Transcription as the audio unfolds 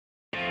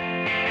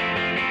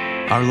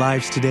Our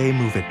lives today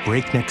move at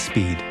breakneck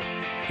speed.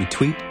 We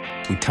tweet,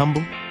 we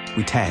tumble,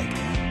 we tag,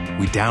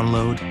 we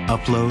download,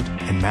 upload,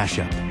 and mash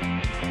up.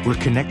 We're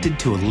connected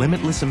to a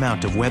limitless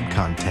amount of web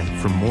content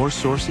from more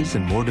sources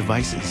and more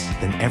devices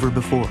than ever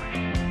before.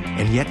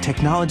 And yet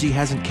technology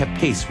hasn't kept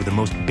pace with the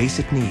most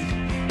basic need,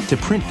 to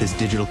print this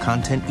digital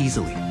content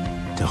easily,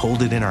 to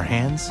hold it in our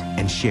hands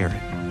and share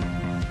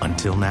it.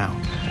 Until now.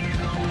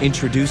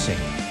 Introducing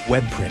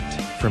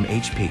WebPrint from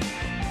HP.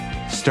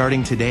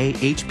 Starting today,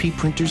 HP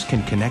printers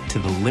can connect to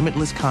the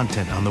limitless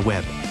content on the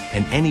web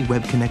and any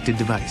web-connected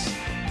device.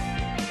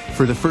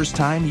 For the first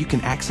time, you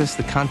can access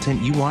the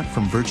content you want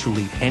from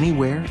virtually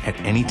anywhere at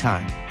any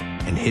time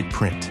and hit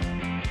print.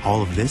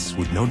 All of this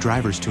with no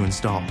drivers to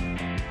install.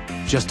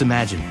 Just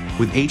imagine,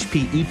 with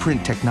HP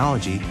eprint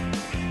technology,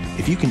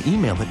 if you can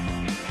email it,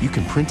 you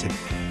can print it.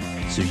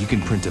 So you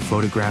can print a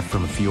photograph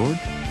from a fjord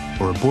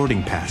or a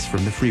boarding pass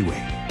from the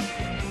freeway.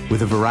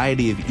 With a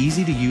variety of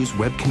easy-to-use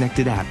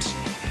web-connected apps,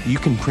 you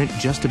can print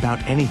just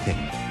about anything,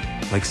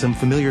 like some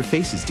familiar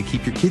faces to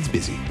keep your kids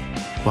busy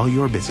while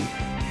you're busy.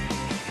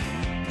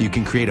 You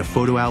can create a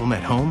photo album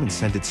at home and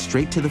send it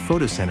straight to the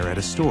photo center at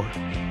a store,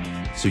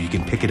 so you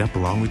can pick it up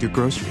along with your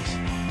groceries.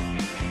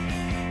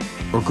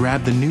 Or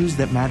grab the news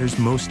that matters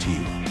most to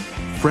you,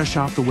 fresh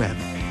off the web,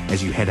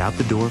 as you head out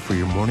the door for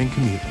your morning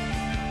commute.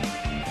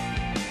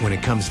 When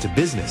it comes to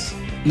business,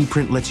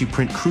 ePrint lets you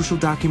print crucial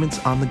documents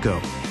on the go,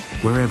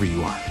 wherever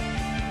you are.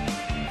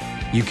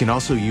 You can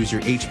also use your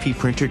HP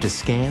printer to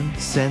scan,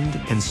 send,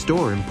 and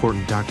store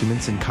important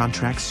documents and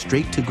contracts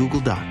straight to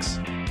Google Docs,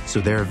 so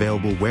they're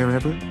available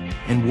wherever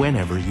and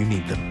whenever you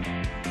need them.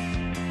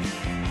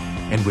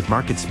 And with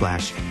Market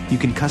Splash, you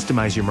can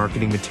customize your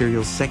marketing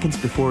materials seconds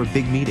before a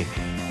big meeting,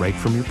 right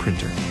from your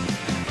printer.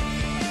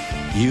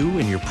 You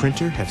and your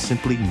printer have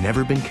simply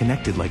never been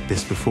connected like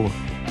this before.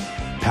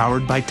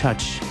 Powered by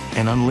touch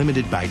and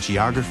unlimited by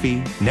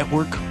geography,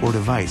 network, or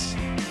device,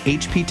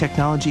 HP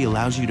technology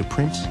allows you to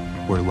print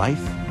where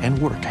life and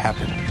work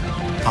happen.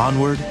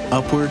 Onward,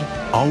 upward,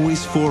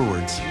 always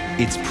forwards.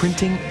 It's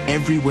printing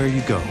everywhere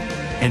you go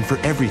and for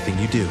everything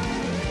you do.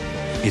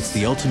 It's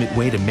the ultimate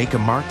way to make a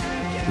mark,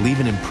 leave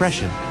an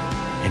impression,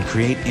 and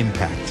create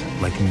impact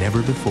like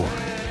never before.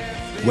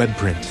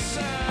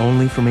 WebPrint,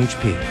 only from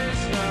HP.